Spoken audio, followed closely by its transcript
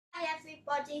Hi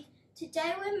everybody,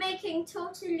 today we're making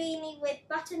tortellini with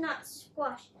butternut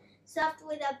squash served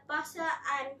with a butter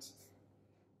and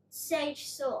sage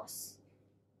sauce.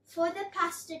 For the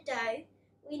pasta dough,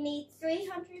 we need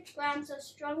 300 grams of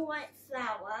strong white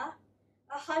flour,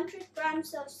 100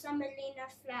 grams of semolina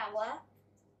flour,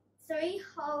 3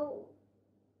 whole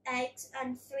eggs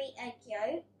and 3 egg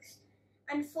yolks,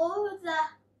 and for the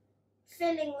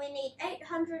filling we need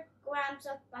 800 grams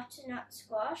of butternut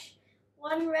squash,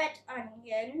 1 red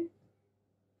onion,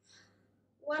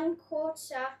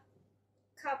 1/4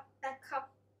 cup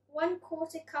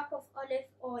of olive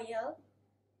oil,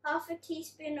 half a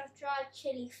teaspoon of dried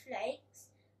chilli flakes,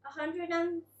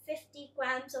 150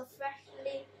 grams of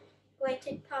freshly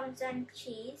grated Parmesan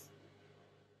cheese,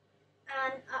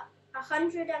 and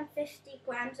 150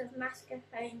 grams of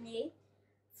mascarpone,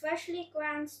 freshly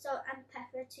ground salt and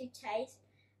pepper to taste,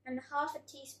 and half a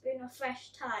teaspoon of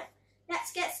fresh thyme.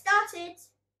 Let's get started.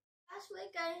 First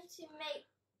we're going to make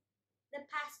the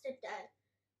pasta dough.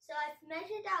 So I've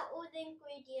measured out all the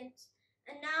ingredients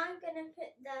and now I'm going to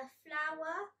put the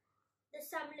flour, the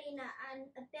semolina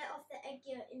and a bit of the egg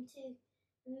yolk into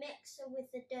the mixer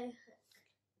with the dough hook.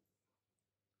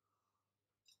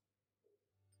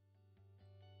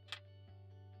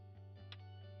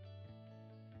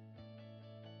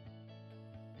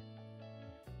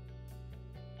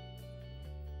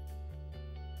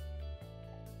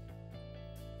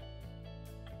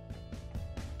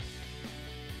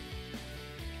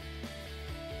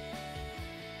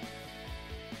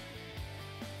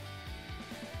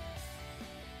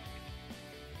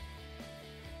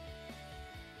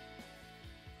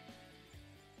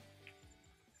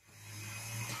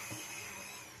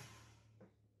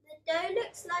 The dough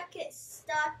looks like it's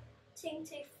starting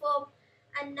to form,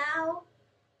 and now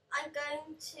I'm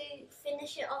going to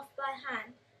finish it off by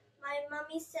hand. My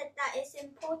mummy said that it's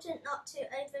important not to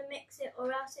overmix it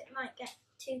or else it might get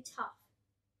too tough.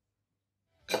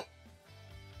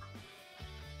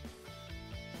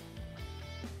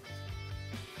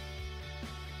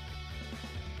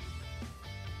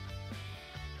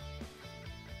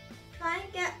 Try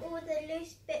and get all the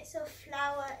loose bits of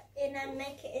flour in and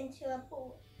make it into a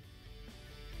ball.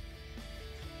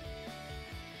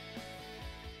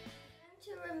 I'm going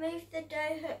to remove the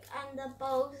dough hook and the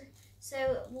bowls so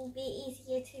it will be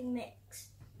easier to mix.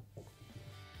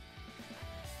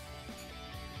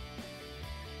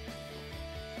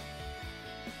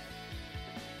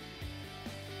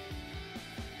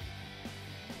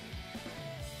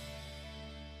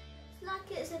 Looks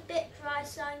like it's a bit dry,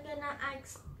 so I'm going to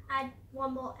add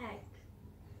 1 more egg.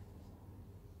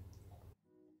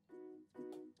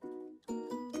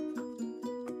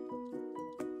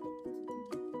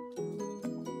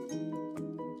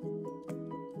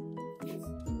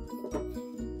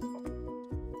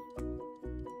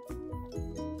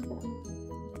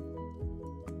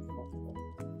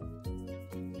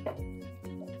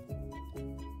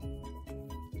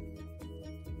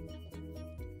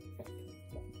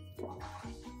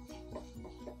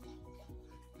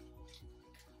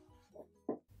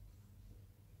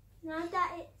 Now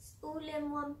that it's all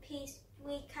in one piece,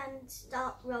 we can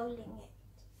start rolling it.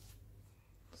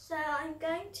 So I'm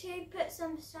going to put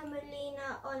some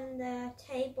semolina on the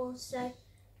table so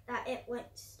that it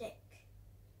won't stick.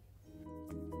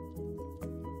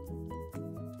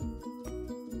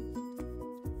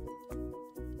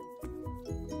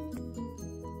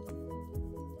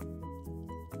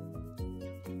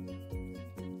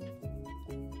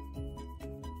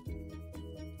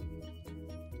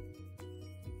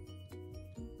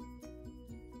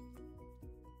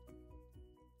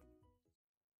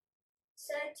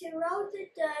 So to roll the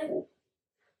dough,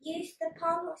 use the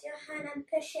palm of your hand and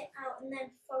push it out and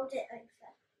then fold it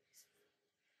over.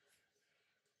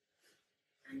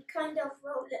 And kind of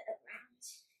roll it around.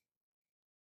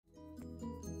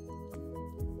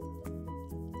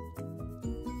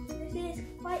 This is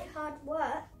quite hard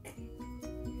work.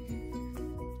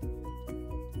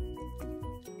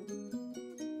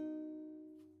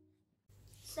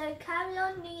 So carry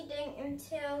on kneading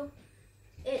until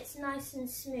it's nice and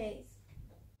smooth.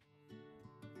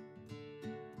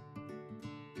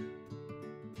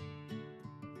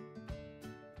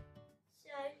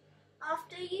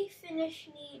 After you finish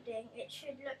kneading, it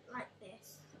should look like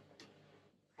this.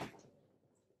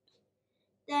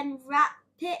 Then wrap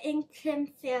it in cling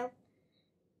film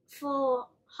for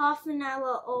half an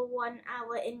hour or 1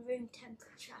 hour in room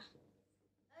temperature.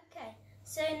 Okay,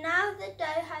 so now the dough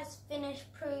has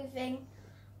finished proving,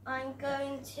 I'm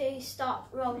going to start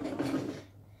rolling.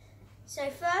 So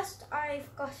first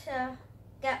I've got to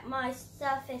get my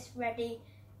surface ready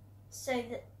so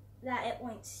that it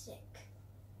won't stick.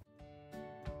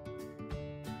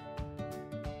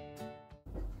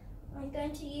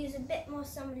 going to use a bit more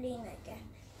semolina again.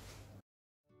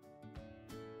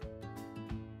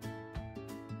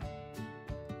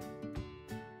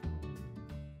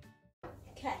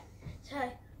 Okay, so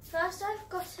first I've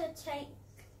got to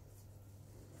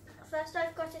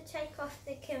take off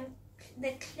the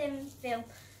cling film.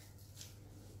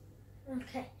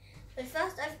 Okay, so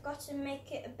first I've got to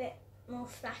make it a bit more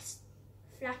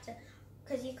flatter,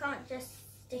 because you can't just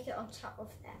stick it on top of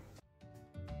there.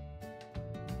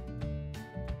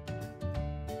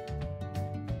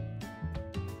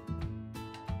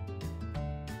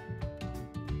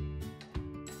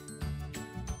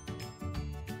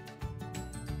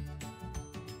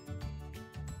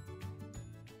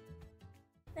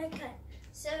 Okay,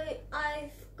 so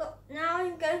now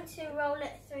I'm going to roll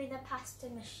it through the pasta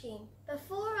machine.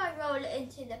 Before I roll it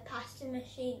into the pasta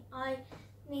machine, I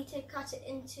need to cut it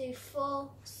into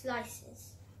 4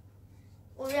 slices,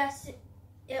 or else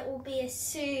it will be a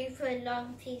super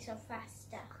long piece of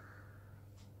pasta.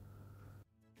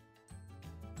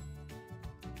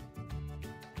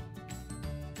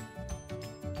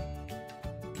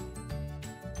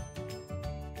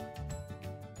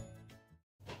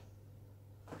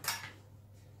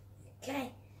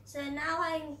 Okay, so now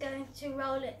I'm going to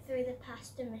roll it through the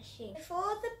pasta machine.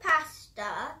 For the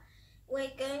pasta,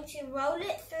 we're going to roll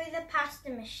it through the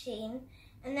pasta machine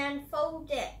and then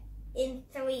fold it in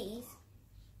three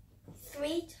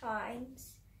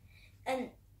times, and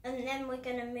then we're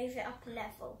going to move it up a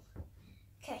level.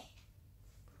 Okay.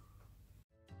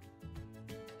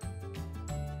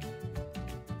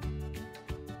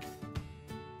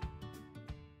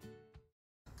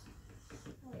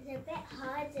 It's a bit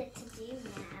harder to do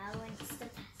now once the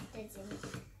pasta's in.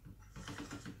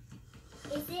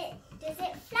 Does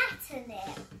it flatten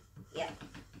it? Yep.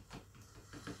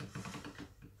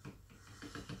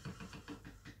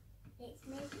 It's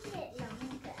making it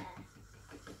longer.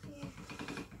 Yeah.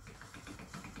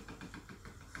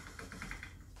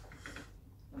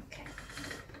 Okay.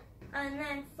 And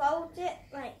then fold it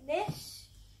like this,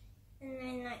 and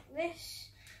then like this,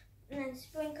 and then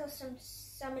sprinkle some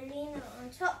semolina on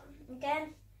top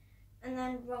again, and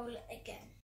then roll it again.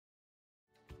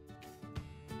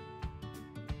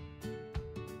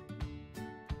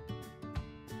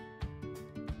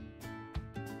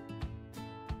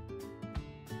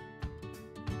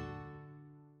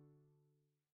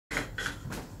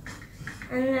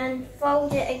 And then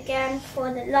fold it again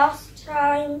for the last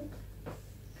time.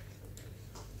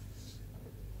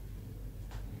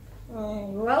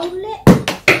 And roll it.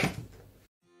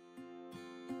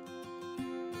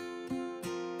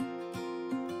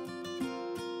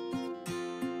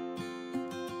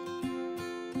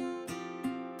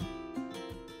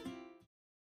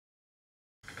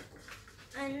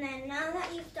 And then now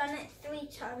that you've done it 3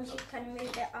 times, you can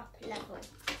move it up a level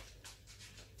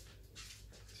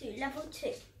to level 2.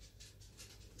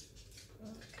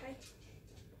 Okay,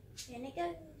 here it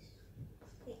goes.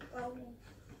 Keep rolling.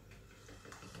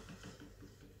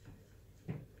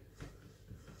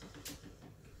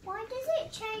 Why does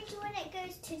it change when it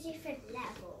goes to different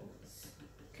levels?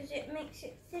 Because it makes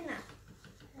it thinner.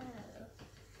 Oh.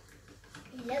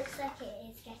 It looks like it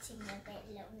is getting a bit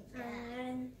longer.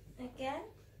 And then again.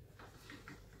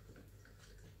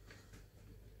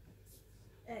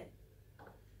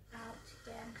 Out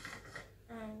again.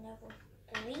 And level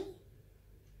 3.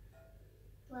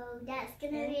 Well, that's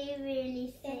going to be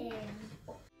really thin.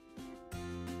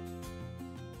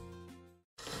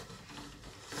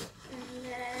 And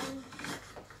then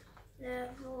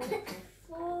level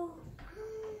 4.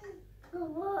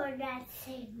 Oh, that's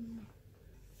thin.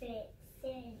 Bit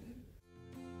thin.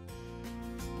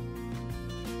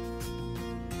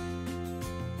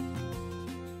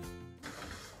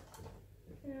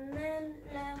 And then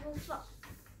level 5.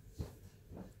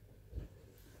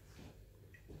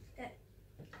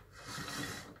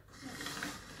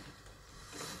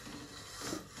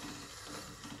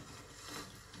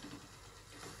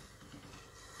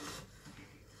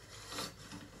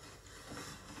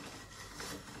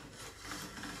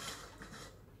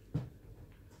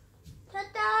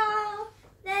 Ta-da!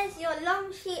 There's your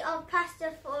long sheet of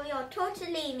pasta for your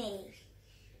tortellini.